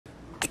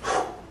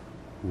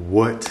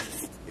What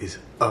is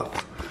up?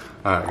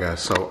 All right, guys,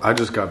 so I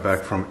just got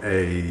back from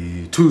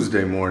a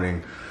Tuesday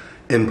morning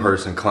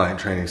in-person client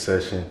training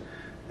session,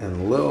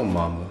 and Lil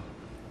Mama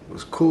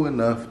was cool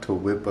enough to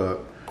whip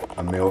up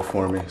a meal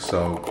for me.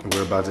 So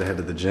we're about to head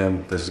to the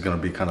gym. This is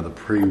gonna be kind of the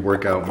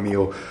pre-workout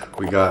meal.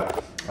 We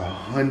got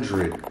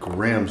 100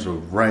 grams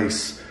of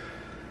rice,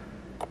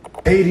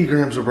 80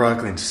 grams of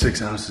broccoli, and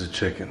 6 ounces of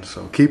chicken.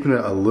 So keeping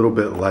it a little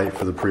bit light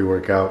for the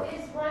pre-workout.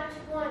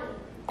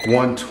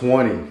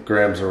 120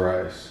 grams of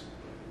rice,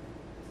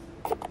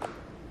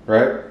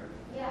 right?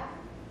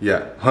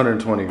 Yeah,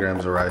 120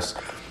 grams of rice.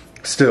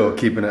 Still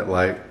keeping it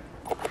light.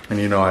 And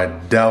you know, I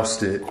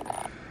doused it,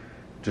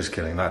 just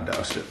kidding, not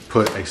doused it.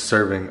 Put a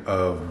serving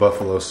of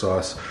buffalo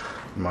sauce,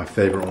 my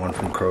favorite one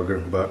from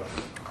Kroger. But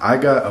I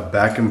got a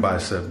back and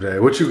bicep day.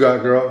 What you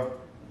got, girl?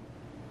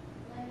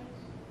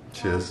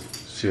 Legs.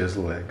 She has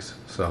legs,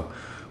 so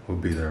we'll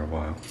be there a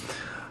while.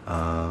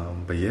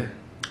 But yeah.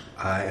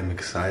 I am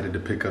excited to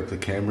pick up the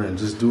camera and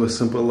just do a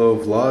simple little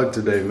vlog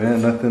today,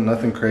 man.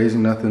 Nothing crazy,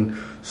 nothing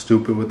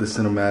stupid with the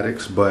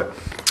cinematics, but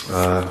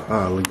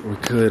we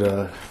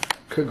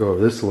could go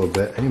over this a little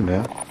bit. Hey,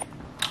 man,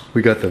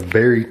 we got the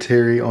Very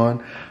Terry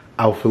on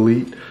Alpha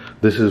Elite.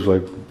 This is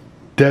like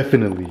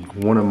definitely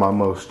one of my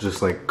most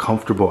just like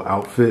comfortable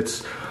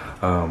outfits.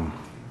 I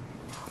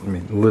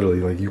mean, literally,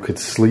 like you could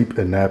sleep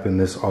and nap in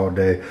this all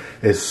day.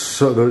 It's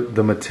so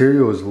the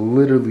material is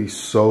literally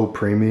so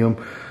premium.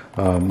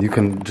 You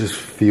can just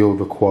feel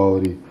the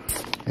quality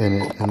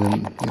in it, and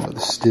then you know the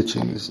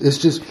stitching it's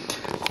just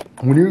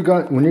when you're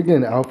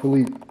getting Alpha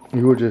Elite,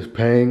 you are just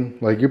paying,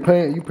 like you're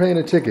paying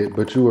a ticket,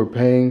 but you are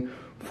paying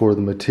for the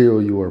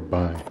material you are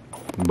buying.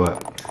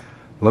 But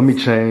let me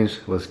change,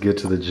 let's get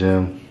to the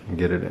gym and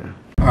get it in.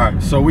 All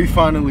right, so we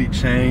finally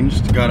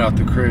changed, got out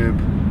the crib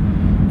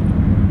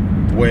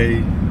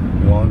way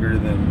longer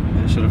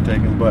than it should have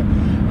taken, but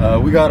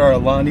we got our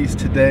Alanis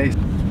today.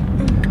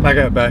 I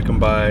got back and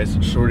buys.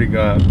 Shorty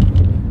got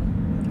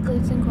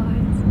glutes and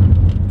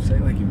quads. Say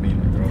it like you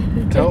mean it,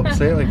 girl.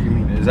 Say it like you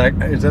mean it. Is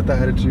that the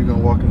attitude you're gonna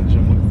walk in the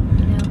gym with?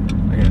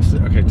 No. I guess.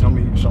 Okay, tell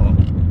me. Show them.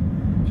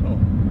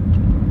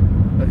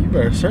 You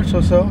better search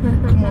yourself.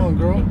 Come on,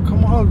 girl.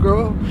 Come on,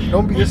 girl.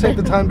 Don't be. This ain't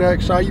the time to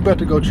act shy. You about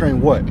to go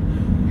train what?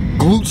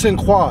 Glutes and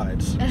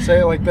quads. Say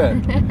it like that.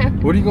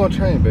 What are you gonna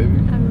train, baby?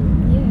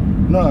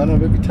 Yeah. No,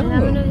 baby. Tell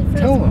them.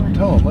 Tell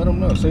them. Let them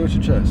know. Say it with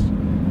your chest.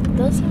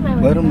 Those are my.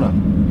 Let them know.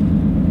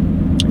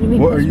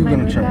 What are you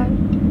gonna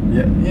train?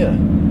 Yeah.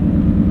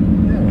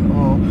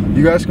 Oh,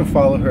 you guys can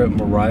follow her at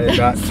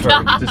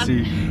Mariah.Turk to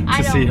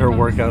see her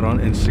workout on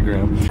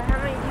Instagram. How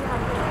many do you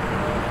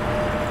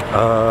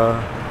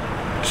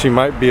have? She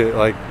might be at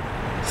like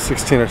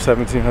 16 or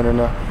 1700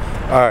 now.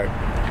 All right.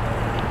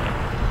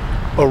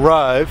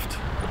 Arrived.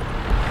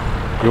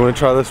 You want to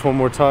try this one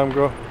more time,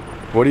 girl?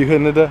 What are you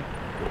hitting today?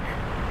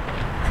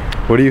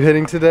 What are you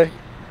hitting today?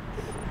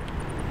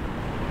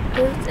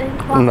 Glutes and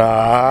quads.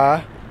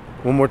 Nah.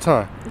 One more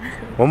time.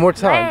 One more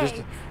time.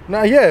 Just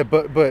nah, yeah,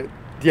 but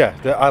yeah,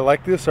 I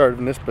like the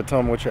assertiveness, but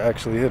tell me what you're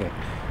actually hitting.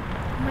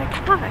 Oh my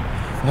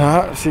god.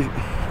 Nah, she's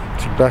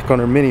back on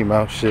her Minnie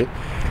Mouse shit.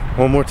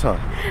 One more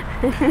time.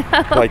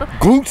 Like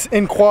glutes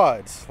and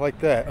quads, like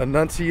that.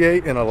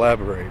 Enunciate and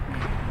elaborate.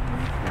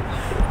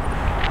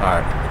 All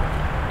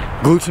right.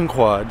 Glutes and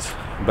quads,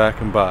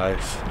 back and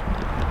buys.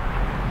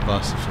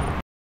 Lots of shit.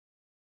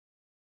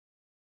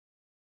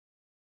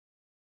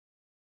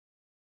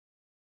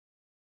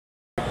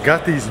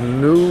 Got these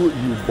new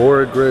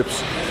Ubora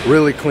grips,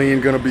 really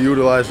clean. Gonna be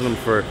utilizing them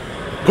for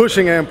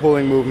pushing and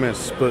pulling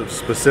movements, but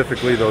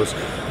specifically those,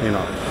 you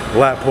know,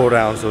 lat pull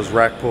downs, those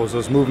rack pulls,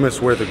 those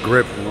movements where the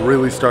grip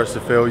really starts to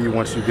fail you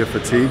once you get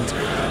fatigued.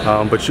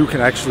 But you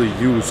can actually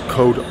use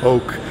code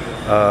OAK,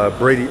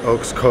 Brady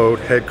Oak's code,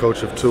 head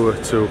coach of Tua,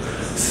 to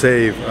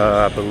save,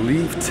 I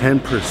believe,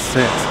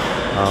 10%.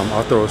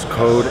 I'll throw his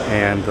code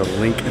and the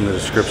link in the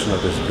description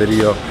of this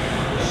video.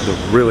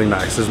 They're really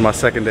nice. This is my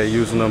second day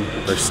using them.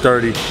 They're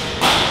sturdy,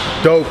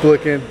 dope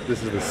looking.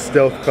 This is the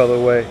stealth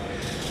colorway.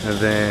 And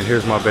then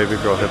here's my baby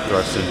girl hip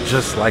thruster,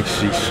 just like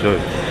she should.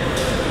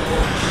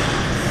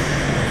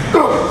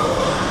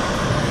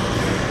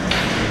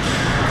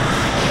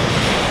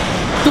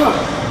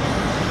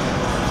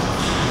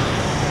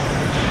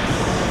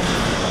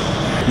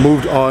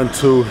 Moved on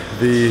to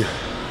the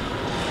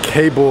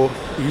cable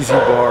easy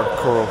bar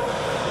curl.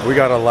 We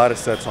got a lot of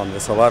sets on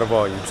this, a lot of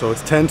volume. So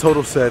it's 10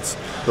 total sets.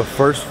 The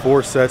first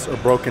 4 sets are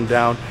broken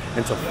down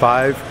into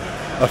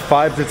a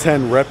 5 to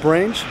 10 rep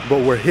range,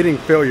 but we're hitting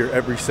failure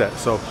every set.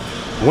 So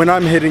when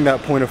I'm hitting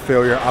that point of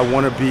failure, I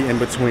want to be in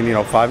between, you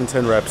know, 5 and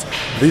 10 reps.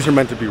 These are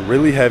meant to be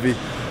really heavy,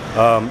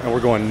 and we're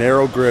going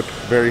narrow grip,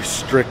 very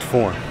strict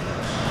form.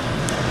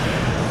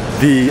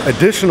 The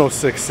additional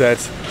 6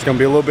 sets, it's gonna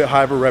be a little bit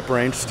higher of a rep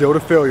range, still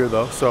to failure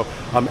though. So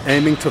I'm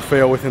aiming to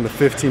fail within the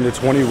 15 to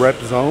 20 rep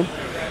zone.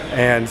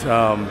 And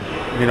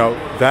you know,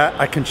 that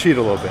I can cheat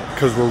a little bit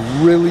because we're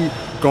really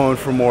going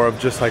for more of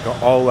just like an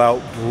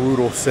all-out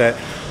brutal set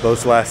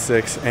those last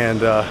 6.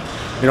 And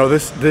you know,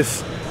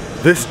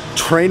 this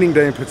training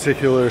day in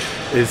particular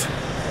is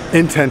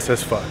intense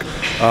as fuck.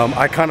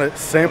 I kind of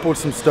sampled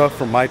some stuff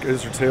from Mike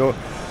Israetel,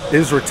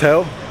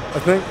 I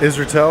think,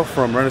 Israetel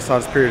from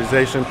Renaissance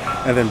Periodization,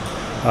 and then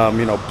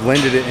you know,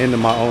 blended it into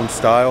my own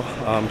style.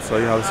 So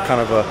you know, it's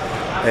kind of a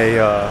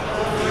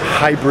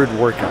hybrid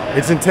workout.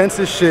 It's intense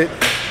as shit,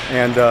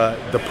 and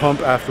the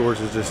pump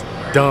afterwards is just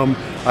dumb.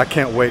 I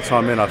can't wait till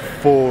I'm in a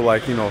full,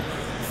 like, you know,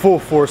 full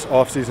force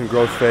off-season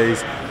growth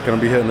phase.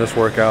 Gonna be hitting this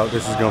workout.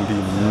 This is gonna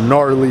be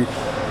gnarly,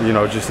 you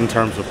know, just in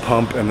terms of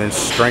pump and then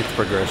strength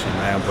progression,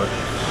 man. But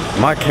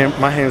my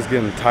hand's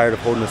getting tired of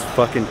holding this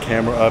fucking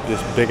camera up,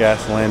 this big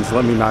ass lens.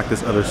 Let me knock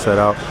this other set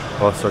out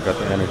while I still got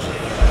the energy.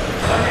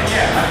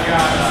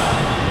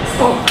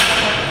 Oh.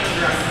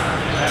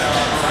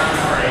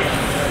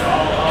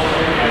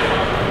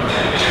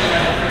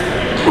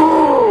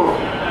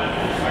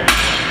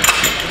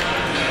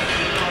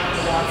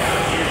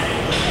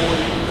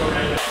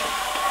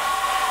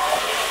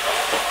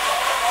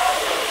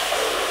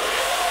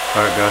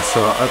 Alright guys,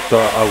 so I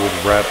thought I would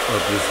wrap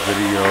up this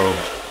video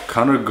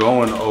kind of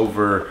going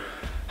over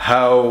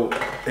how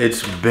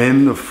it's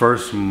been the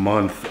first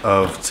month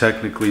of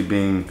technically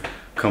being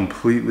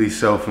completely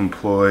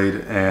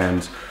self-employed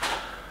and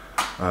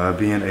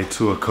being a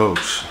tour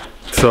coach.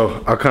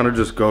 So I'll kind of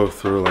just go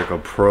through like a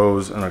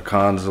pros and a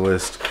cons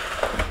list,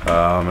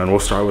 and we'll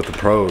start with the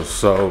pros.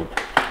 So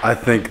I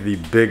think the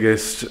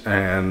biggest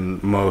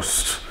and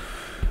most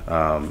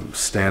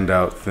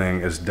standout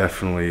thing is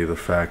definitely the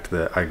fact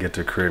that I get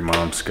to create my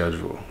own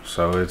schedule.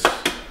 So it's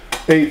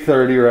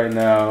 8:30 right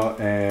now,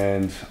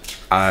 and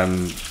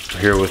I'm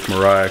here with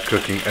Mariah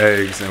cooking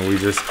eggs, and we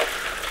just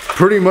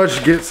pretty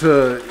much get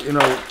to, you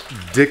know,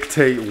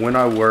 dictate when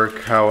I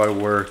work, how I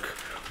work,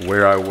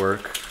 where I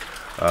work,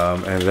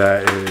 and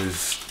that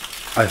is,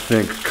 I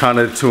think, kind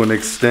of to an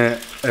extent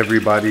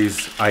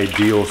everybody's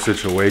ideal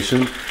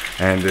situation,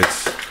 and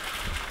it's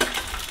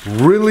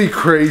really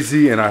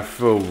crazy, and I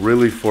feel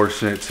really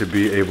fortunate to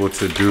be able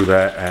to do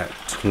that at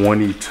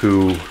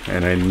 22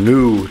 and a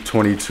new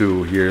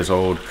 22 years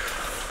old.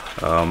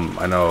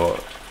 I know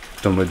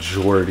the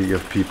majority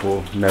of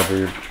people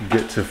never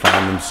get to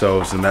find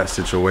themselves in that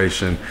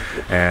situation,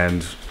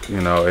 and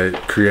you know, it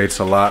creates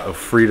a lot of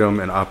freedom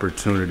and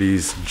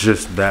opportunities,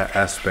 just that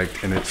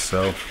aspect in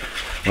itself.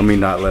 Let me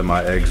not let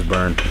my eggs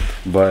burn,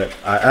 but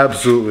I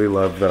absolutely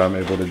love that I'm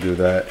able to do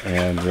that,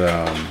 and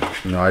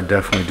you know, I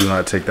definitely do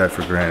not take that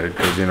for granted,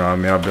 because, you know, I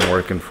mean, I've been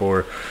working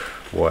for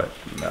what,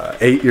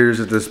 8 years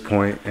at this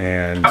point,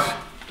 and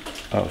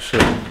oh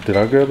shit, did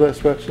I grab that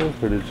spatula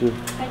or did you?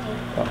 I did.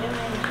 Oh.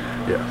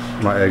 Yeah,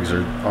 my eggs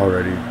are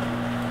already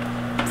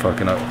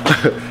fucking up.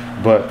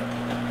 But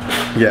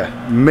yeah,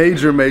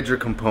 major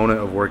component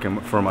of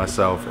working for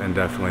myself, and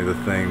definitely the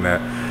thing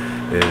that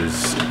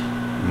is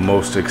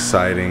most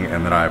exciting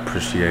and that I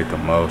appreciate the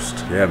most.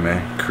 Yeah,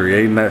 man,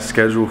 creating that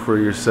schedule for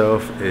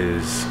yourself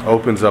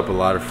opens up a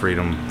lot of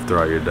freedom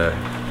throughout your day.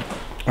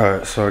 All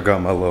right, so I got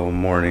my little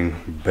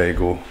morning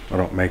bagel. I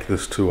don't make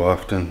this too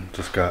often.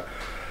 Just got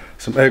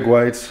some egg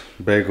whites,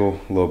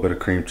 bagel, a little bit of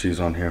cream cheese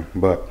on here.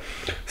 But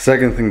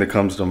second thing that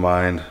comes to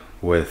mind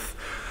with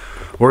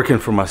working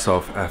for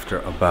myself after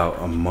about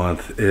a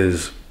month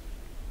is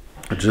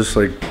just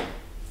like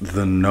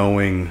the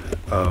knowing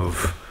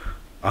of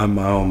I'm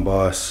my own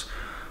boss.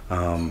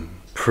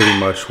 Pretty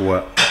much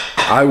what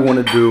I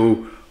want to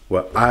do,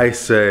 what I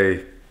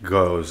say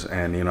goes.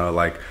 And you know,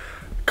 like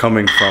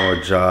coming from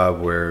a job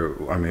where,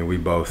 I mean, we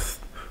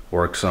both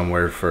worked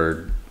somewhere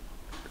for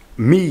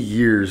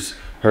years,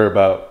 her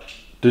about,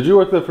 did you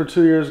work there for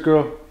 2 years,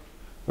 girl?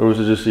 Or was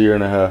it just a year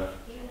and a half?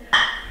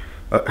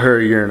 Her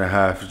a year and a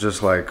half,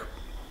 just like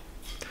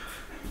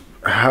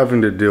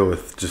having to deal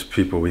with just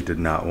people we did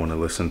not want to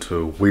listen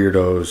to,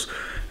 weirdos,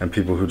 and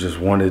people who just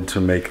wanted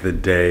to make the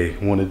day,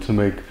 wanted to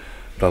make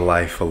the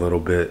life a little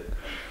bit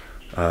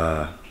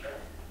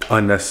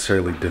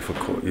unnecessarily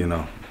difficult, you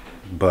know.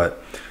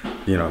 But,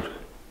 you know,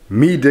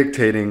 me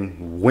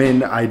dictating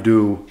when I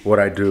do what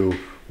I do,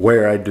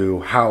 where I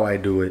do, how I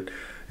do it,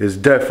 is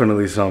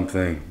definitely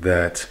something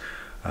that,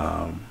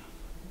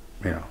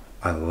 you know,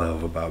 I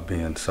love about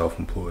being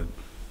self-employed.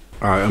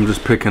 All right, I'm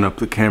just picking up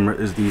the camera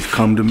as these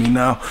come to me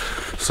now.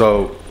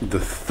 So the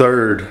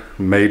third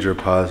major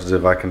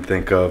positive I can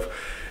think of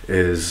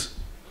is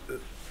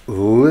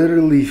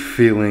literally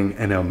feeling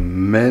an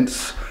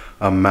immense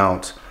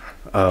amount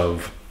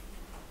of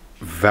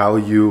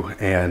value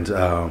and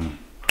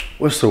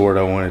what's the word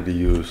I wanted to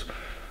use?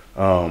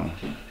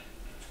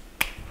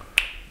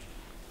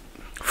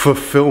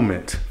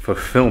 Fulfillment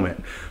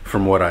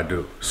from what I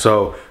do.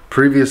 So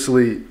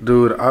previously,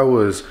 dude, I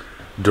was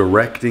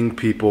directing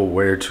people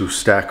where to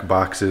stack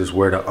boxes,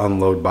 where to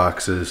unload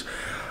boxes,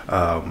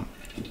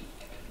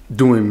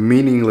 doing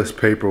meaningless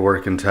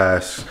paperwork and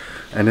tasks,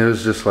 and it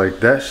was just like,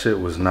 that shit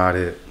was not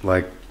it.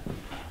 Like,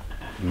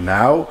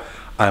 now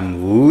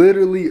I'm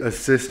literally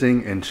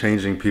assisting and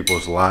changing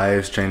people's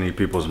lives, changing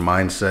people's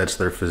mindsets,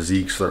 their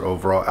physiques, their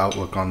overall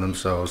outlook on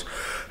themselves,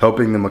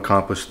 helping them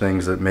accomplish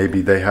things that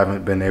maybe they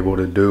haven't been able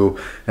to do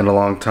in a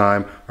long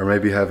time, or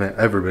maybe haven't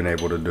ever been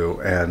able to do.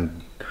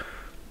 And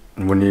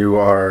when you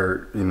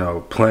are,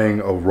 playing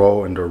a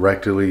role and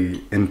directly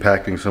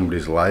impacting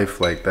somebody's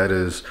life, like that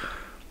is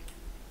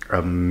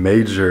a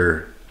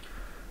major,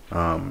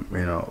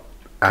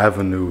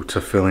 avenue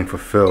to feeling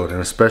fulfilled. And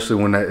especially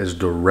when that is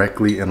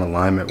directly in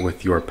alignment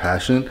with your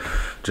passion,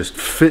 just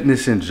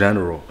fitness in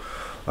general.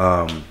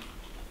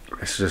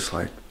 It's just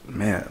like,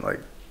 man,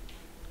 like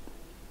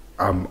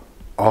I'm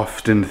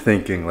often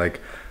thinking like,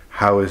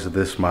 how is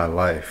this my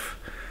life?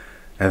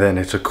 And then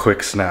it's a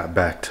quick snap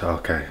back to,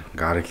 okay,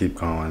 gotta keep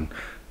going.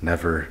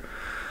 Never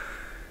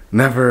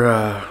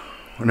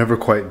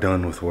quite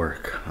done with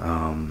work.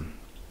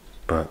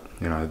 But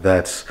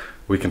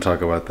we can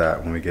talk about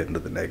that when we get into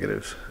the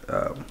negatives.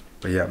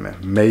 But yeah, man,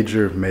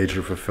 major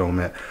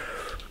fulfillment.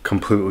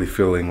 Completely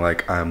feeling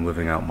like I'm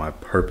living out my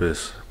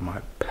purpose,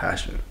 my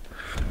passion.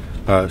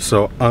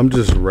 So I'm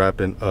just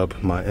wrapping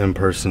up my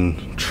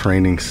in-person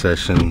training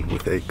session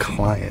with a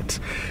client.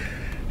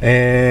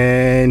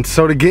 And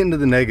so to get into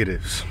the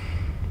negatives,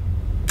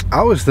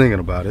 I was thinking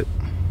about it.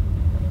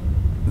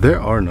 There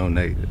are no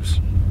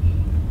negatives.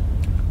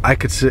 I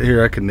could sit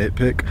here, I could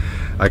nitpick,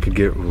 I could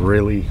get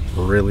really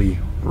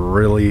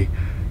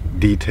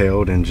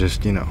detailed and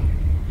just,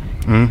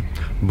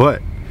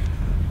 but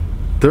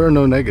there are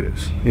no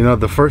negatives.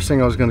 The first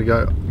thing I was gonna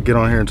get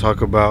on here and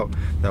talk about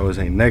that was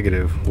a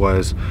negative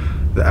was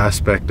the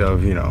aspect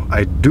of,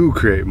 I do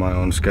create my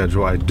own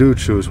schedule. I do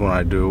choose when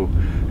I do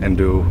and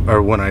do,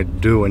 or when I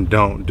do and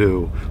don't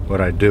do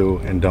what I do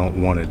and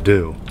don't want to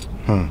do.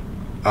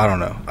 I don't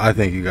know. I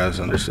think you guys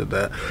understood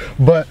that.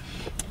 But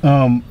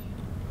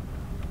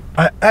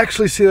I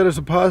actually see that as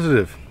a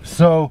positive.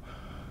 So,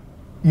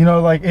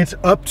 like it's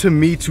up to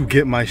me to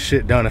get my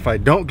shit done. If I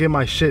don't get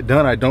my shit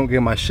done, I don't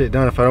get my shit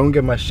done. If I don't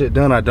get my shit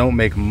done, I don't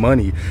make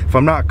money. If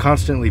I'm not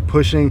constantly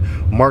pushing,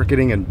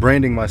 marketing, and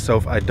branding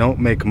myself, I don't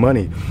make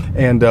money.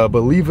 And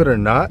believe it or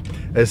not,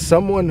 as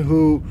someone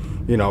who,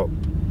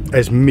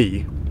 as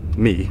me,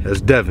 as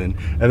Devon,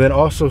 and then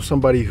also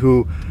somebody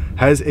who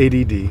has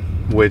ADD,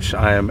 which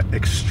I am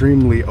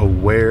extremely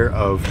aware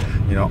of,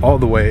 all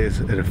the ways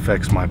it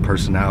affects my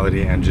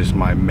personality and just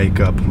my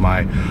makeup,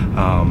 my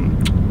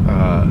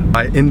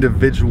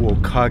individual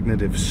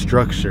cognitive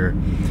structure.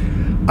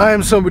 I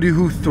am somebody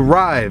who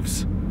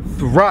thrives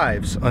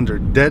under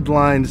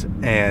deadlines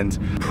and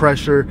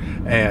pressure,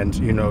 and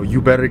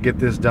you better get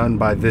this done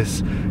by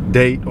this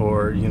date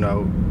or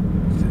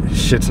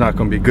shit's not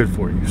gonna be good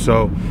for you.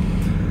 So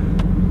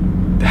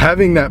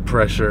having that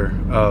pressure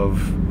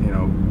of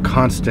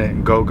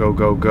constant go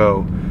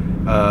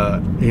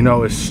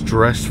is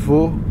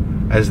stressful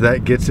as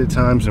that gets at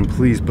times, and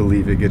please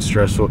believe it gets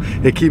stressful.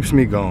 It keeps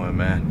me going,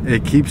 man.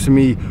 It keeps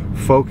me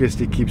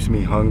focused, it keeps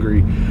me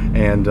hungry,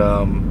 and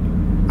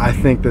I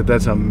think that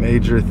that's a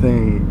major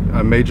thing,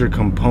 a major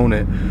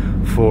component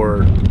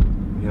for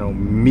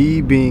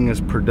me being as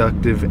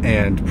productive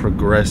and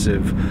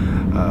progressive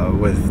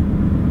with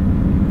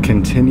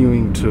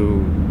continuing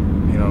to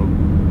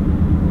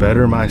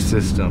better my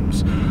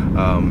systems,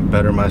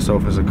 better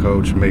myself as a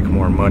coach, make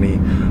more money,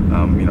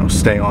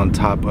 stay on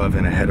top of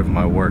and ahead of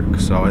my work.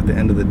 So at the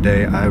end of the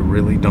day, I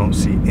really don't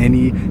see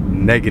any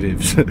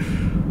negatives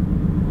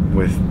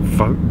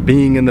with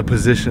being in the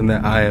position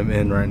that I am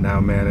in right now,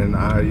 man. And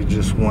I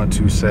just want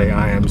to say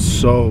I am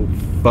so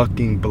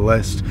fucking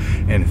blessed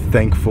and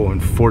thankful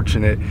and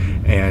fortunate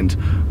and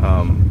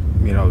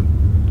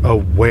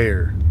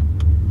aware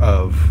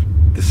of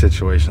the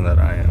situation that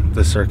I am,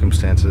 the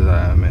circumstances that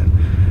I am in.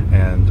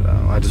 And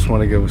I just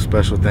want to give a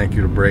special thank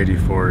you to Brady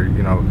for,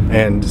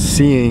 and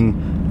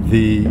seeing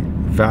the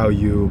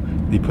value,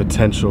 the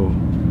potential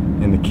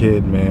in the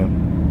kid,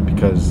 man,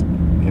 because,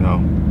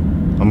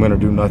 I'm going to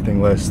do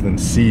nothing less than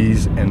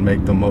seize and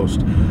make the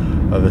most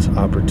of this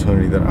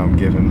opportunity that I'm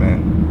given,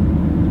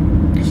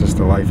 man. It's just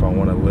the life I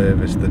want to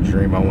live. It's the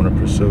dream I want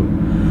to pursue.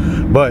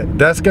 But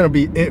that's going to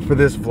be it for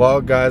this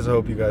vlog, guys. I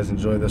hope you guys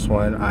enjoyed this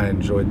one. I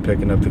enjoyed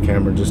picking up the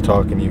camera and just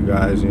talking to you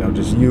guys,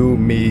 just you,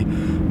 me,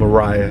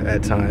 Mariah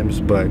at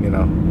times. But,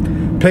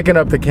 picking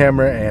up the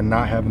camera and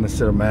not having the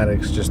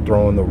cinematics, just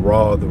throwing the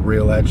raw, the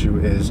real at you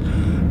is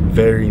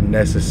very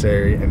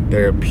necessary and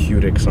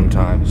therapeutic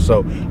sometimes.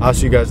 So I'll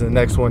see you guys in the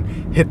next one.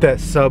 Hit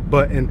that sub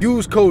button.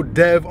 Use code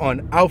DEV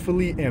on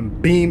Alphalete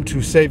and Beam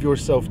to save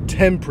yourself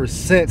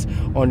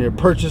 10% on your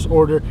purchase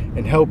order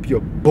and help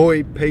your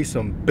boy pay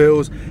some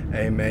bills.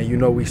 Hey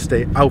man, we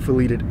stay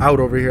Alphaleted out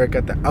over here. I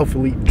got the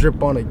Alphalete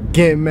drip on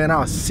again, man.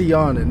 I'll see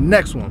y'all on the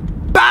next one.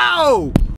 Bow!